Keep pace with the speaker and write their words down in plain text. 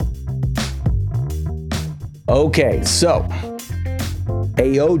Okay, so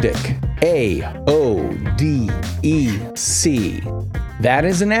AODEC, A-O-D-E-C. That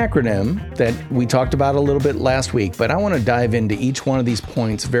is an acronym that we talked about a little bit last week, but I want to dive into each one of these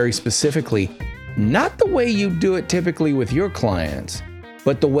points very specifically, not the way you do it typically with your clients,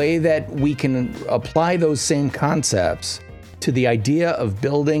 but the way that we can apply those same concepts to the idea of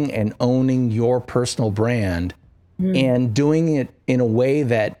building and owning your personal brand and doing it in a way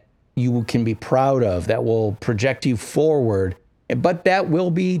that you can be proud of, that will project you forward, but that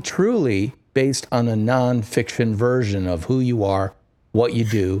will be truly based on a non-fiction version of who you are, what you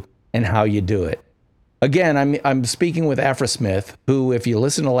do, and how you do it. Again, I'm speaking with Afra Smith, who, if you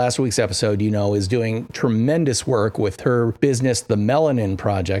listen to last week's episode, you know is doing tremendous work with her business, The Melanin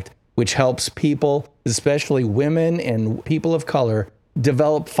Project, which helps people, especially women and people of color,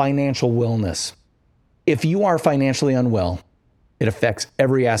 develop financial wellness. If you are financially unwell, it affects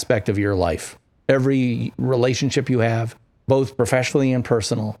every aspect of your life, every relationship you have, both professionally and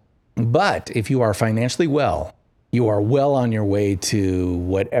personal. But if you are financially well, you are well on your way to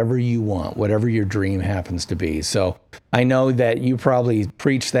whatever you want, whatever your dream happens to be. So I know that you probably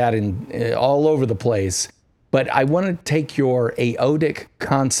preach that in all over the place, but I want to take your AODEC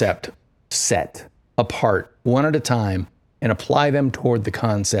concept set apart one at a time and apply them toward the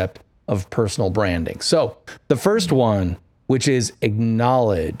concept of personal branding. So the first one, which is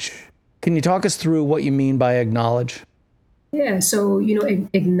acknowledge. Can you talk us through what you mean by acknowledge? Yeah, so,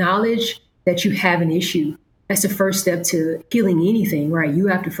 acknowledge that you have an issue. That's the first step to healing anything, right? You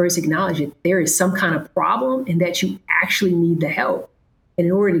have to first acknowledge that there is some kind of problem and that you actually need the help. And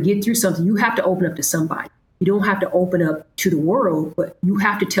in order to get through something, you have to open up to somebody. You don't have to open up to the world, but you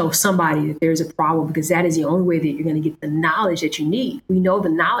have to tell somebody that there's a problem, because that is the only way that you're going to get the knowledge that you need. We know the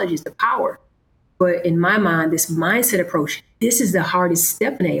knowledge is the power. But in my mind, this mindset approach, this is the hardest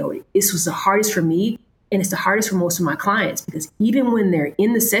step in AODEC. This was the hardest for me, and it's the hardest for most of my clients, because even when they're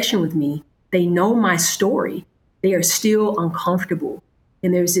in the session with me, they know my story. They are still uncomfortable.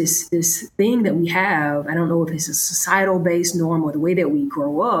 And there's this thing that we have, I don't know if it's a societal-based norm or the way that we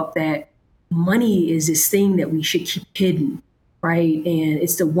grow up, that money is this thing that we should keep hidden, right? And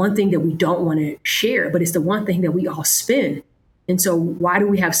it's the one thing that we don't want to share, but it's the one thing that we all spend. And so why do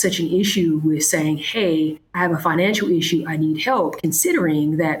we have such an issue with saying, hey, I have a financial issue, I need help,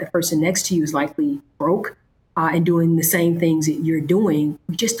 considering that the person next to you is likely broke and doing the same things that you're doing?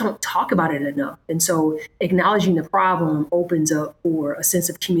 We just don't talk about it enough. And so acknowledging the problem opens up for a sense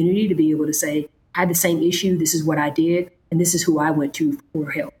of community to be able to say, I had the same issue, this is what I did, and this is who I went to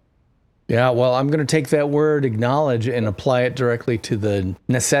for help. Yeah, well, I'm going to take that word acknowledge and apply it directly to the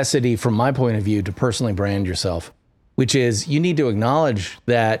necessity, from my point of view, to personally brand yourself, which is you need to acknowledge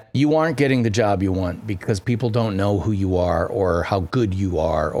that you aren't getting the job you want because people don't know who you are or how good you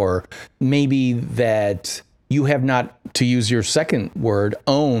are, or maybe that you have not, to use your second word,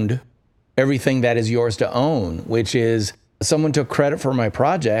 owned everything that is yours to own, which is someone took credit for my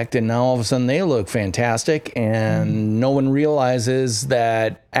project and now all of a sudden they look fantastic and no one realizes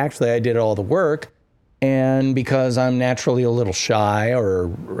that actually I did all the work. And because I'm naturally a little shy or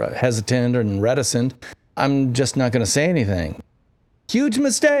hesitant and reticent, I'm just not going to say anything. Huge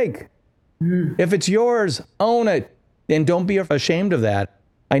mistake. If it's yours, own it. And don't be ashamed of that.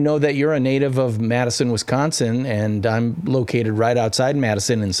 I know that you're a native of Madison, Wisconsin, and I'm located right outside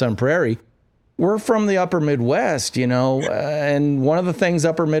Madison in Sun Prairie. We're from the upper Midwest, and one of the things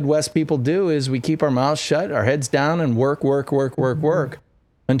upper Midwest people do is we keep our mouths shut, our heads down, and work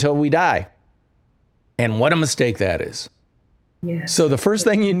until we die. And what a mistake that is. Yes. So the first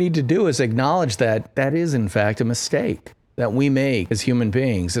thing you need to do is acknowledge that that is, in fact, a mistake that we make as human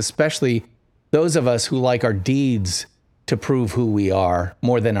beings, especially those of us who like our deeds to prove who we are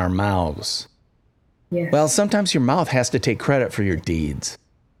more than our mouths. Yes. Well, sometimes your mouth has to take credit for your deeds.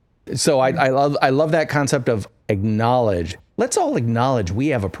 So I love that concept of acknowledge. Let's all acknowledge we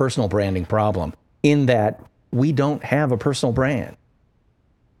have a personal branding problem in that we don't have a personal brand.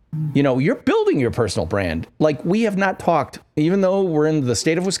 You're building your personal brand. Like, we have not talked, even though we're in the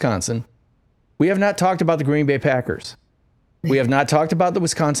state of Wisconsin, we have not talked about the Green Bay Packers. We have not talked about the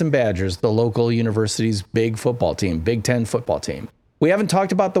Wisconsin Badgers, the local university's big football team, Big Ten football team. We haven't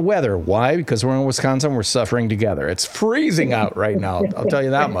talked about the weather. Why? Because we're in Wisconsin, we're suffering together. It's freezing out right now, I'll tell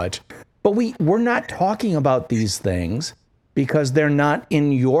you that much. But we're not talking about these things because they're not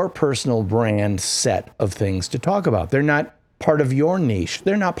in your personal brand set of things to talk about. They're not part of your niche.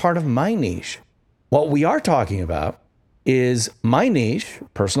 They're not part of my niche. What we are talking about is my niche,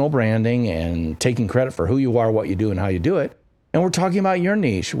 personal branding and taking credit for who you are, what you do, and how you do it. And we're talking about your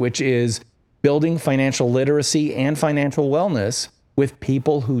niche, which is building financial literacy and financial wellness with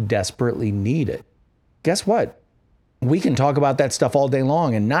people who desperately need it. guess what? We can talk about that stuff all day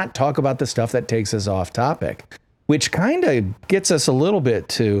long and not talk about the stuff that takes us off topic, which kind of gets us a little bit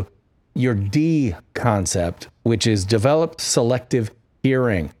to your D concept, which is develop selective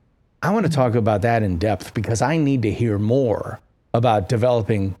hearing. I want to talk about that in depth because I need to hear more about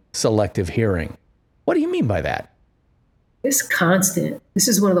developing selective hearing. What do you mean by that? It's constant. This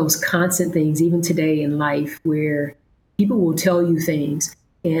is one of those constant things, even today in life, where people will tell you things.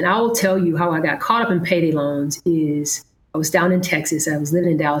 And I will tell you how I got caught up in payday loans is I was down in Texas. I was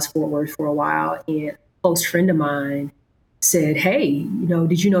living in Dallas, Fort Worth for a while. And a close friend of mine said, hey,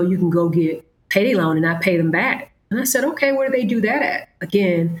 did you know you can go get payday loan and not pay them back? And I said, okay, where do they do that at?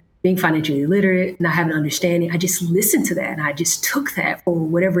 Again, being financially illiterate, not having an understanding, I just listened to that and I just took that for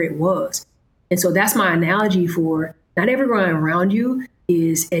whatever it was. And so that's my analogy for not everyone around you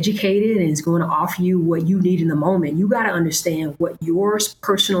is educated and is going to offer you what you need in the moment. You got to understand what your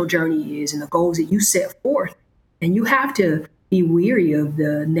personal journey is and the goals that you set forth. And you have to be weary of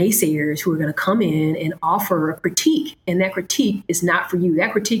the naysayers who are going to come in and offer a critique. And that critique is not for you.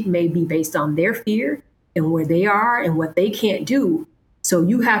 That critique may be based on their fear and where they are and what they can't do. So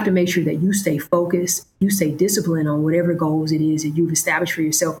you have to make sure that you stay focused, you stay disciplined on whatever goals it is that you've established for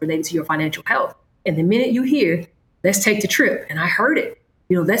yourself related to your financial health. And the minute you hear, let's take the trip, and I heard it,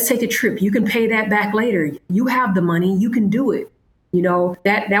 let's take the trip. You can pay that back later. You have the money, you can do it.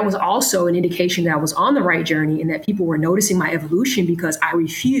 That was also an indication that I was on the right journey and that people were noticing my evolution because I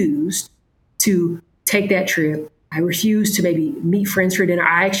refused to take that trip. I refused to maybe meet friends for dinner.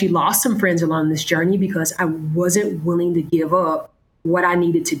 I actually lost some friends along this journey because I wasn't willing to give up what I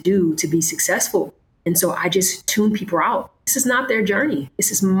needed to do to be successful. And so I just tuned people out. This is not their journey.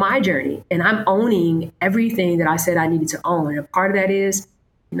 This is my journey. And I'm owning everything that I said I needed to own. And a part of that is,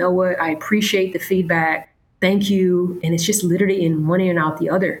 you know what? I appreciate the feedback. Thank you. And it's just literally in one ear and out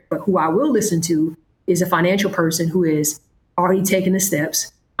the other. But who I will listen to is a financial person who is already taking the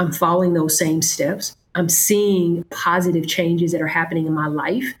steps. I'm following those same steps. I'm seeing positive changes that are happening in my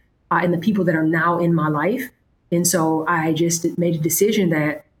life and the people that are now in my life. And so I just made a decision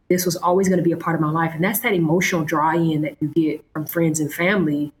that this was always going to be a part of my life. And that's that emotional draw-in that you get from friends and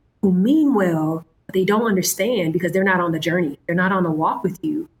family who mean well, but they don't understand because they're not on the journey. They're not on the walk with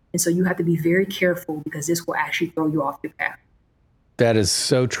you. And so you have to be very careful because this will actually throw you off your path. That is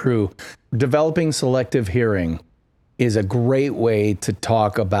so true. Developing selective hearing is a great way to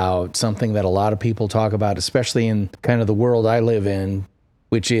talk about something that a lot of people talk about, especially in kind of the world I live in,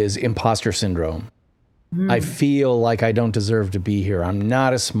 which is imposter syndrome. I feel like I don't deserve to be here. I'm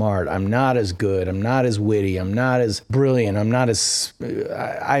not as smart. I'm not as good. I'm not as witty. I'm not as brilliant.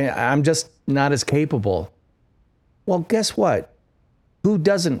 I'm just not as capable. Well, guess what? Who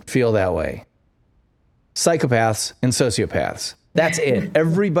doesn't feel that way? Psychopaths and sociopaths. That's it.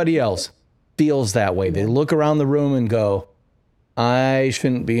 Everybody else feels that way. They look around the room and go, I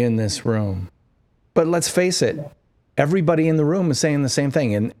shouldn't be in this room. But let's face it. Everybody in the room is saying the same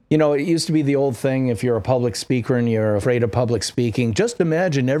thing. And, it used to be the old thing, if you're a public speaker and you're afraid of public speaking, just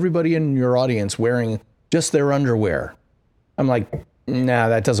imagine everybody in your audience wearing just their underwear. I'm like, nah,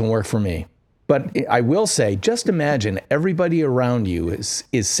 that doesn't work for me. But I will say, just imagine everybody around you is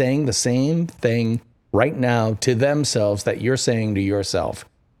saying the same thing right now to themselves that you're saying to yourself.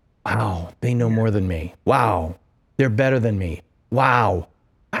 Wow, they know more than me. Wow, they're better than me. Wow.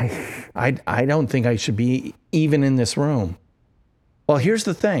 I don't think I should be even in this room. Well, here's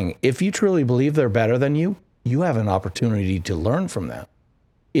the thing. If you truly believe they're better than you, you have an opportunity to learn from them.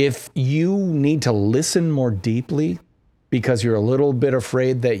 If you need to listen more deeply because you're a little bit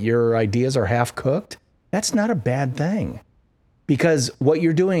afraid that your ideas are half cooked, that's not a bad thing. Because what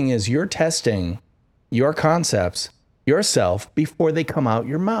you're doing is you're testing your concepts yourself before they come out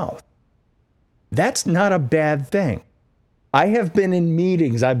your mouth. That's not a bad thing. I have been in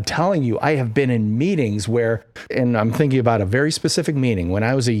meetings, I'm telling you, I have been in meetings where, and I'm thinking about a very specific meeting when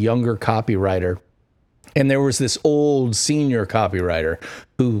I was a younger copywriter, and there was this old senior copywriter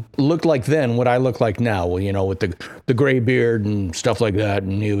who looked like then what I look like now, with the gray beard and stuff like that.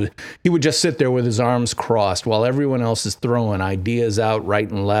 And he would just sit there with his arms crossed while everyone else is throwing ideas out right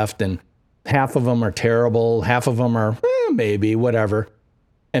and left. And half of them are terrible. Half of them are maybe, whatever.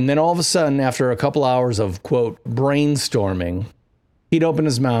 And then all of a sudden, after a couple hours of, quote, brainstorming, he'd open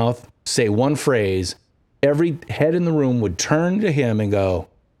his mouth, say one phrase, every head in the room would turn to him and go,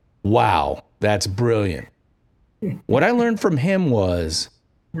 wow, that's brilliant. What I learned from him was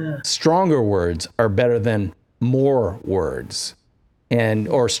stronger words are better than more words,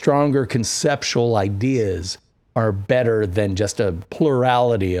 or stronger conceptual ideas are better than just a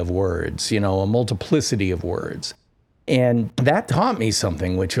plurality of words, a multiplicity of words. And that taught me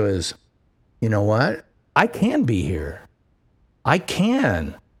something, which was, you know what? I can be here. I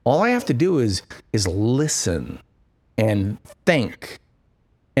can. All I have to do is listen and think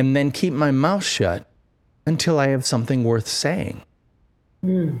and then keep my mouth shut until I have something worth saying.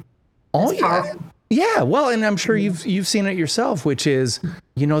 That's powerful. Yeah, well, and I'm sure you've seen it yourself, which is,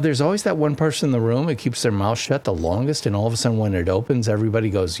 there's always that one person in the room that keeps their mouth shut the longest, and all of a sudden when it opens, everybody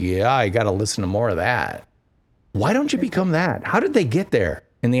goes, yeah, I got to listen to more of that. Why don't you become that? How did they get there?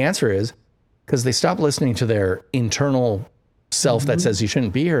 And the answer is because they stopped listening to their internal self that says you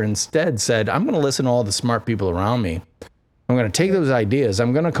shouldn't be here. Instead said, I'm going to listen to all the smart people around me. I'm going to take those ideas.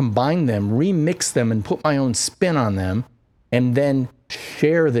 I'm going to combine them, remix them, and put my own spin on them, and then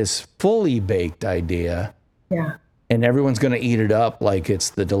share this fully baked idea. Yeah. And everyone's going to eat it up like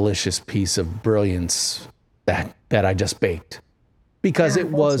it's the delicious piece of brilliance that I just baked because it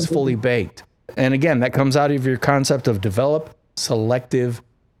was fully baked. And again, that comes out of your concept of develop selective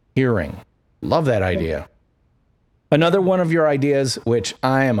hearing. Love that idea. Another one of your ideas, which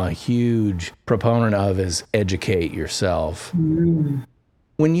I am a huge proponent of, is educate yourself. When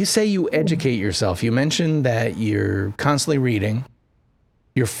you say you educate yourself, you mentioned that you're constantly reading,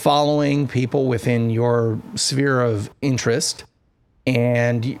 you're following people within your sphere of interest,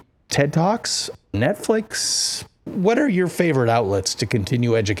 and TED Talks, Netflix. What are your favorite outlets to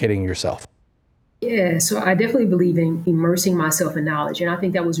continue educating yourself? Yeah, so I definitely believe in immersing myself in knowledge. And I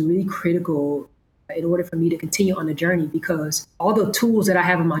think that was really critical in order for me to continue on the journey, because all the tools that I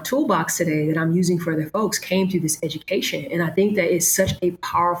have in my toolbox today that I'm using for other folks came through this education. And I think that is such a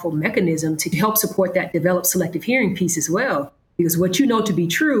powerful mechanism to help support that develop selective hearing piece as well. Because what you know to be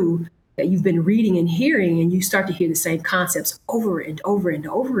true, that you've been reading and hearing, and you start to hear the same concepts over and over and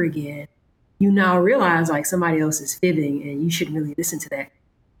over again, you now realize like somebody else is fibbing and you shouldn't really listen to that.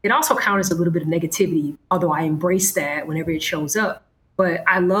 It also counters a little bit of negativity, although I embrace that whenever it shows up. But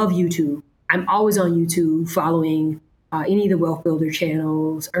I love YouTube. I'm always on YouTube following any of the Wealth Builder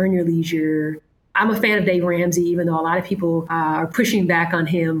channels, Earn Your Leisure. I'm a fan of Dave Ramsey, even though a lot of people are pushing back on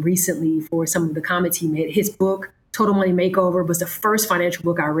him recently for some of the comments he made. His book, Total Money Makeover, was the first financial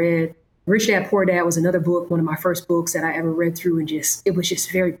book I read. Rich Dad, Poor Dad was another book, one of my first books that I ever read through, and it was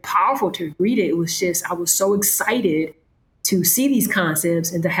just very powerful to read it. I was so excited to see these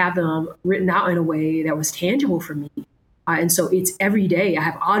concepts and to have them written out in a way that was tangible for me. And so it's every day. I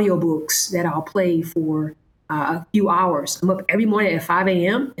have audiobooks that I'll play for a few hours. I'm up every morning at 5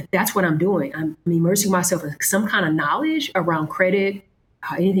 a.m. If that's what I'm doing. I'm immersing myself in some kind of knowledge around credit,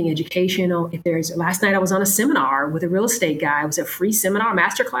 anything educational. Last night I was on a seminar with a real estate guy. It was a free seminar,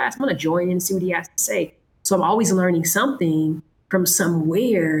 masterclass. I'm going to join in and see what he has to say. So I'm always learning something from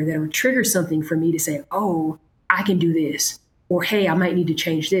somewhere that will trigger something for me to say, oh, I can do this. Or, hey, I might need to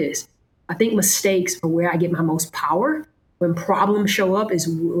change this. I think mistakes are where I get my most power. When problems show up is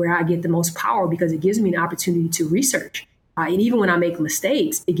where I get the most power, because it gives me an opportunity to research. And even when I make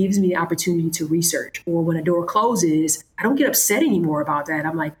mistakes, it gives me the opportunity to research. Or when a door closes, I don't get upset anymore about that.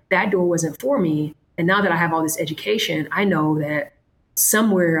 I'm like, that door wasn't for me. And now that I have all this education, I know that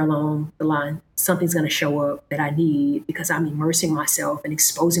somewhere along the line, something's going to show up that I need, because I'm immersing myself and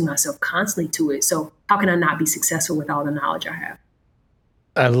exposing myself constantly to it. So how can I not be successful with all the knowledge I have?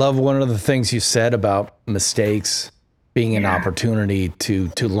 I love one of the things you said about mistakes being an opportunity to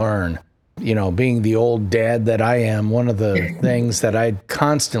learn. Being the old dad that I am, one of the things that I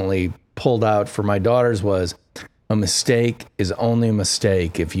constantly pulled out for my daughters was, a mistake is only a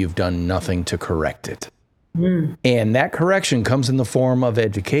mistake if you've done nothing to correct it. And that correction comes in the form of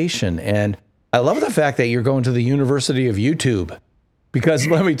education. And I love the fact that you're going to the University of YouTube, because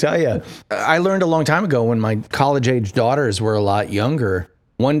let me tell you, I learned a long time ago when my college-age daughters were a lot younger.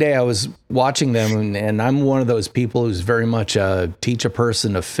 One day I was watching them, and I'm one of those people who's very much teach a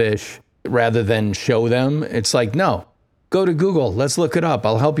person to fish rather than show them. It's like, no, go to Google. Let's look it up.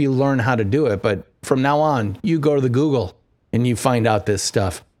 I'll help you learn how to do it. But from now on, you go to the Google and you find out this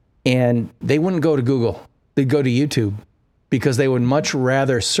stuff. And they wouldn't go to Google. They'd go to YouTube, because they would much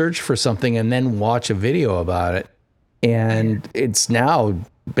rather search for something and then watch a video about it. And it's now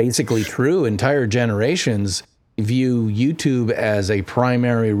basically true. Entire generations view YouTube as a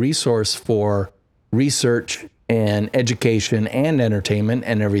primary resource for research and education and entertainment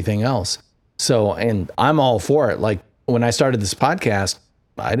and everything else. So, and I'm all for it. Like when I started this podcast,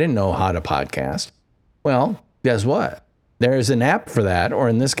 I didn't know how to podcast. Well, guess what? There's an app for that, or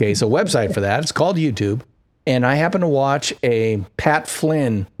in this case, a website for that. It's called YouTube. And I happened to watch a Pat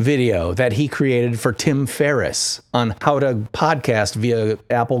Flynn video that he created for Tim Ferriss on how to podcast via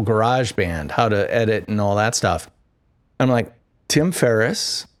Apple GarageBand, how to edit and all that stuff. I'm like, Tim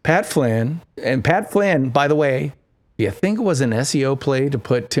Ferriss, Pat Flynn, and Pat Flynn, by the way, Do you think it was an SEO play to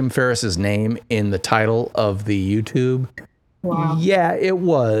put Tim Ferriss's name in the title of the YouTube? Wow. Yeah, it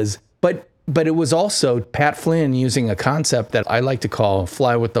was. But it was also Pat Flynn using a concept that I like to call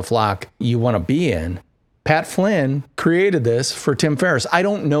fly with the flock you want to be in. Pat Flynn created this for Tim Ferriss. I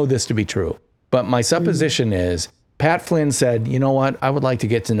don't know this to be true, but my supposition is Pat Flynn said, you know what? I would like to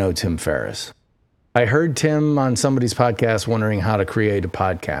get to know Tim Ferriss. I heard Tim on somebody's podcast wondering how to create a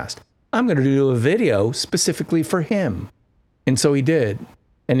podcast. I'm going to do a video specifically for him. And so he did.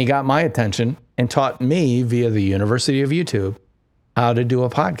 And he got my attention and taught me via the University of YouTube how to do a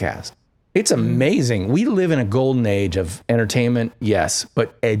podcast. It's amazing. We live in a golden age of entertainment, yes,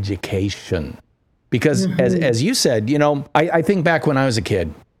 but education. Because as you said, you know, I think back when I was a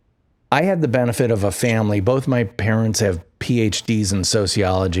kid, I had the benefit of a family. Both my parents have PhDs in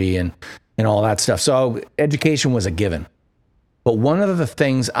sociology and all that stuff. So education was a given. But one of the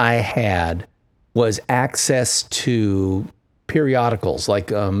things I had was access to periodicals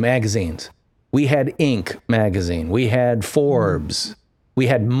like magazines. We had Inc. magazine. We had Forbes. We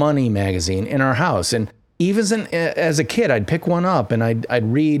had Money magazine in our house. And even as a kid, I'd pick one up and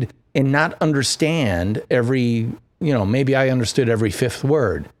I'd read and not understand every, you know, maybe I understood every fifth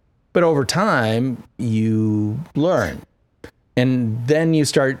word. But over time, you learn. And then you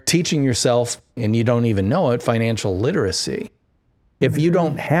start teaching yourself, and you don't even know it, financial literacy. If you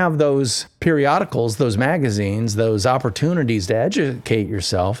don't have those periodicals, those magazines, those opportunities to educate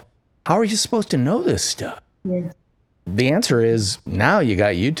yourself, how are you supposed to know this stuff? Yeah. The answer is now you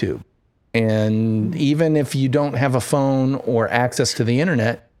got YouTube. And even if you don't have a phone or access to the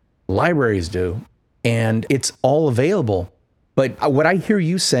internet, libraries do. And it's all available. But what I hear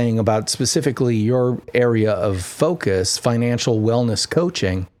you saying about specifically your area of focus, financial wellness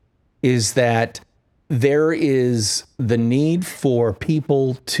coaching, is that there is the need for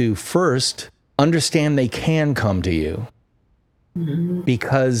people to first understand they can come to you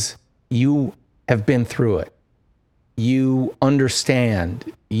because you have been through it. You understand.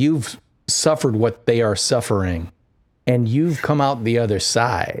 You've suffered what they are suffering, and you've come out the other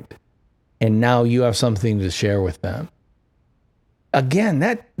side. And now you have something to share with them. Again,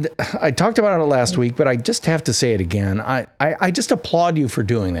 that I talked about it last week, but I just have to say it again. I just applaud you for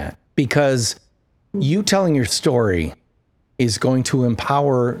doing that, because you telling your story is going to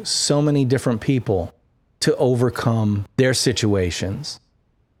empower so many different people to overcome their situations.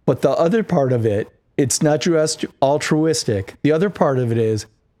 But the other part of it, it's not just altruistic. The other part of it is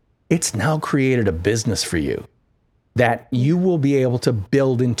it's now created a business for you that you will be able to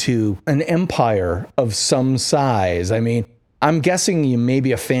build into an empire of some size. I mean, I'm guessing you may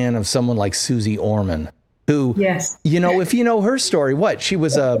be a fan of someone like Susie Orman, who, yes, you know, if you know her story, she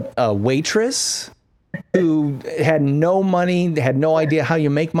was a waitress who had no money, had no idea how you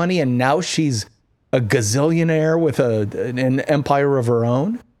make money, and now she's a gazillionaire with an empire of her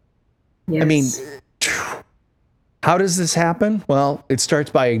own. Yes. I mean, how does this happen? Well, it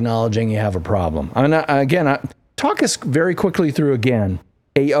starts by acknowledging you have a problem. Talk us very quickly through again.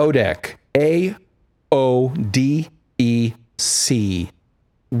 AODEC, AODEC.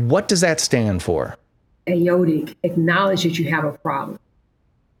 What does that stand for? AODEC, acknowledge that you have a problem.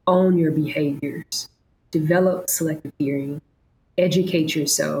 Own your behaviors. Develop selective hearing. Educate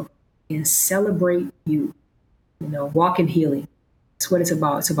yourself. And celebrate you. You know, walk in healing. That's what it's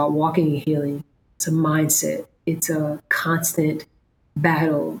about. It's about walking in healing. It's a mindset. It's a constant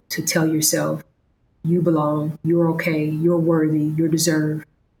battle to tell yourself you belong, you're okay, you're worthy, you're deserved.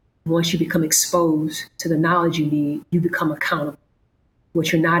 Once you become exposed to the knowledge you need, you become accountable.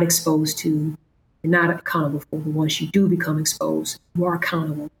 What you're not exposed to, you're not accountable for. But once you do become exposed, you are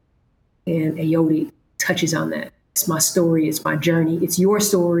accountable. And AODEC touches on that. It's my story, it's my journey, it's your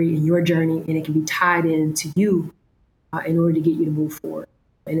story and your journey, and it can be tied into you in order to get you to move forward.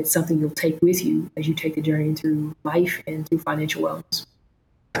 And it's something you'll take with you as you take the journey through life and through financial wellness.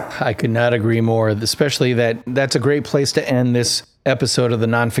 I could not agree more, especially that's a great place to end this episode of the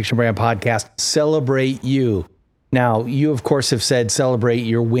Nonfiction Brand Podcast. Celebrate you. Now, you, of course, have said celebrate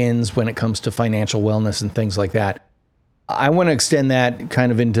your wins when it comes to financial wellness and things like that. I want to extend that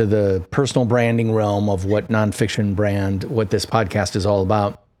kind of into the personal branding realm of what Nonfiction Brand, what this podcast is all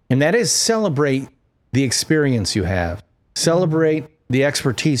about. And that is celebrate the experience you have. Celebrate the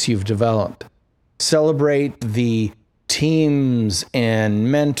expertise you've developed. Celebrate the teams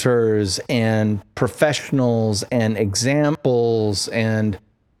and mentors and professionals and examples and,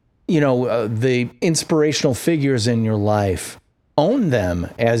 the inspirational figures in your life. Own them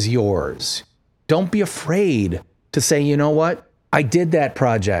as yours. Don't be afraid to say, you know what? I did that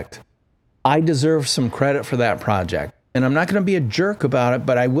project. I deserve some credit for that project. And I'm not going to be a jerk about it,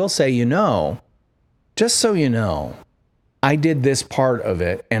 but I will say, just so you know, I did this part of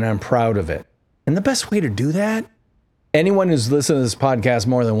it and I'm proud of it. And the best way to do that, anyone who's listened to this podcast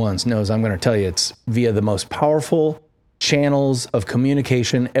more than once knows I'm going to tell you it's via the most powerful channels of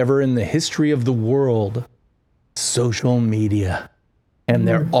communication ever in the history of the world, social media. And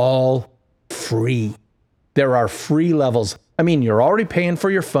they're all free. There are free levels. I mean, you're already paying for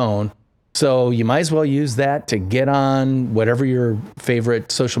your phone, so you might as well use that to get on whatever your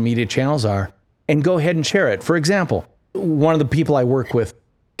favorite social media channels are and go ahead and share it. For example, one of the people I work with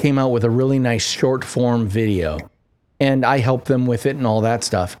came out with a really nice short form video, and I helped them with it and all that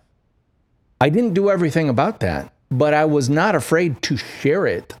stuff. I didn't do everything about that, but I was not afraid to share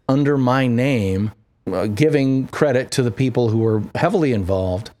it under my name, giving credit to the people who were heavily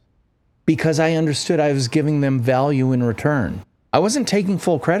involved, because I understood I was giving them value in return. I wasn't taking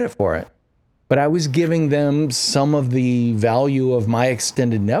full credit for it, but I was giving them some of the value of my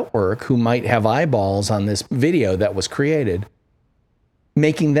extended network who might have eyeballs on this video that was created,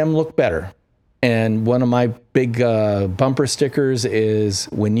 making them look better. And one of my big bumper stickers is,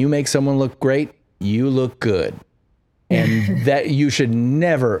 when you make someone look great, you look good. And that you should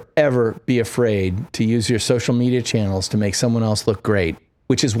never, ever be afraid to use your social media channels to make someone else look great,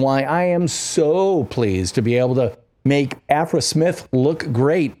 which is why I am so pleased to be able to make Afra Smith look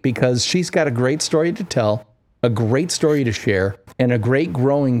great, because she's got a great story to tell, a great story to share, and a great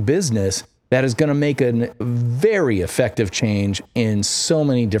growing business that is going to make a very effective change in so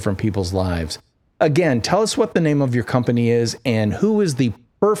many different people's lives. Again, tell us what the name of your company is and who is the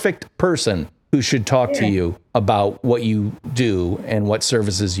perfect person who should talk to you about what you do and what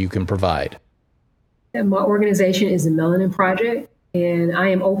services you can provide. And my organization is the Melanin Project, and I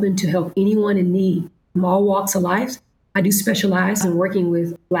am open to help anyone in need from all walks of life. I do specialize in working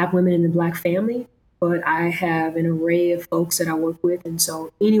with Black women in the Black family, but I have an array of folks that I work with. And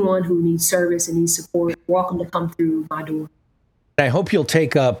so anyone who needs service and needs support, welcome to come through my door. I hope you'll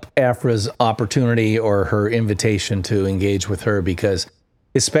take up Afra's opportunity or her invitation to engage with her, because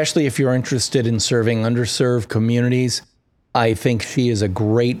especially if you're interested in serving underserved communities, I think she is a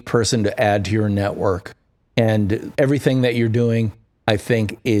great person to add to your network. And everything that you're doing, I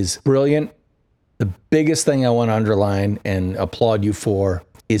think, is brilliant. The biggest thing I want to underline and applaud you for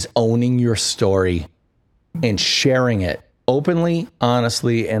is owning your story and sharing it openly,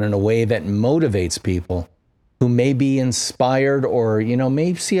 honestly, and in a way that motivates people who may be inspired or,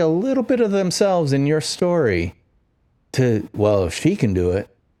 may see a little bit of themselves in your story to, well, if she can do it,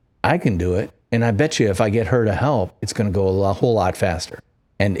 I can do it. And I bet you if I get her to help, it's going to go a whole lot faster.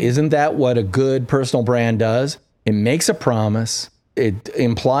 And isn't that what a good personal brand does? It makes a promise. It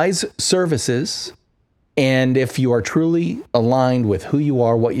implies services. And if you are truly aligned with who you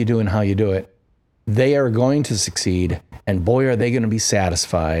are, what you do, and how you do it, they are going to succeed. And boy, are they going to be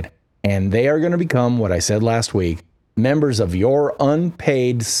satisfied. And they are going to become, what I said last week, members of your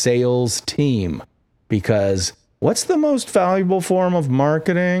unpaid sales team. Because what's the most valuable form of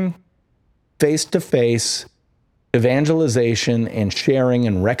marketing? Face-to-face evangelization and sharing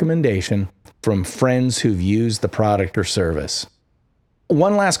and recommendation from friends who've used the product or service.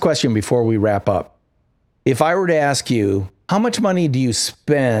 One last question before we wrap up. If I were to ask you, how much money do you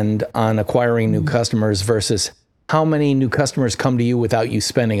spend on acquiring new customers versus how many new customers come to you without you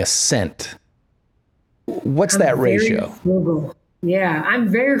spending a cent? What's that ratio? Frugal. Yeah, I'm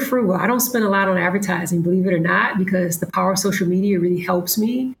very frugal. I don't spend a lot on advertising, believe it or not, because the power of social media really helps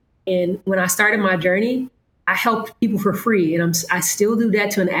me. And when I started my journey, I helped people for free. And I still do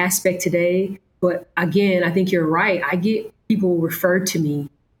that to an aspect today. But again, I think you're right. I get people referred to me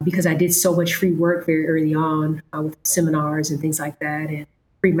because I did so much free work very early on with seminars and things like that and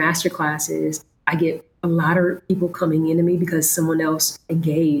free master classes. I get a lot of people coming into me because someone else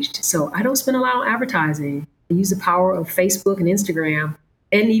engaged. So I don't spend a lot on advertising. I use the power of Facebook and Instagram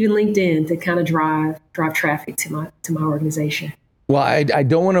and even LinkedIn to kind of drive traffic to my organization. Well, I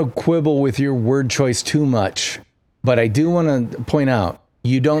don't want to quibble with your word choice too much, but I do want to point out,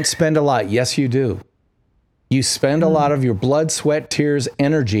 you don't spend a lot. Yes, you do. You spend a lot of your blood, sweat, tears,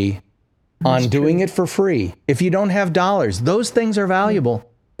 energy on doing it for free. If you don't have dollars, those things are valuable.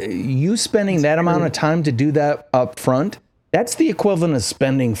 You spending that amount of time to do that up front, that's the equivalent of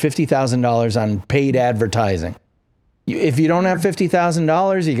spending $50,000 on paid advertising. If you don't have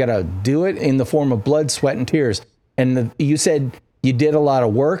 $50,000, you got to do it in the form of blood, sweat, and tears. And you said you did a lot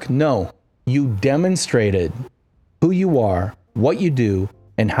of work. No, you demonstrated who you are, what you do,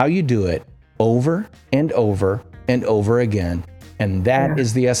 and how you do it over and over and over again. And that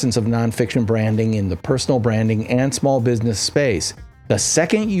is the essence of nonfiction branding in the personal branding and small business space. The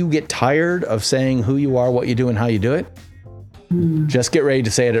second you get tired of saying who you are, what you do, and how you do it, just get ready to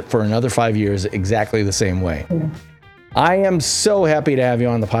say it for another 5 years exactly the same way. I am so happy to have you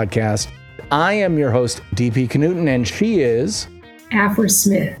on the podcast. I am your host, DP Knudten, and she is Afra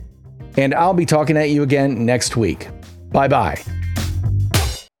Smith. And I'll be talking at you again next week. Bye-bye.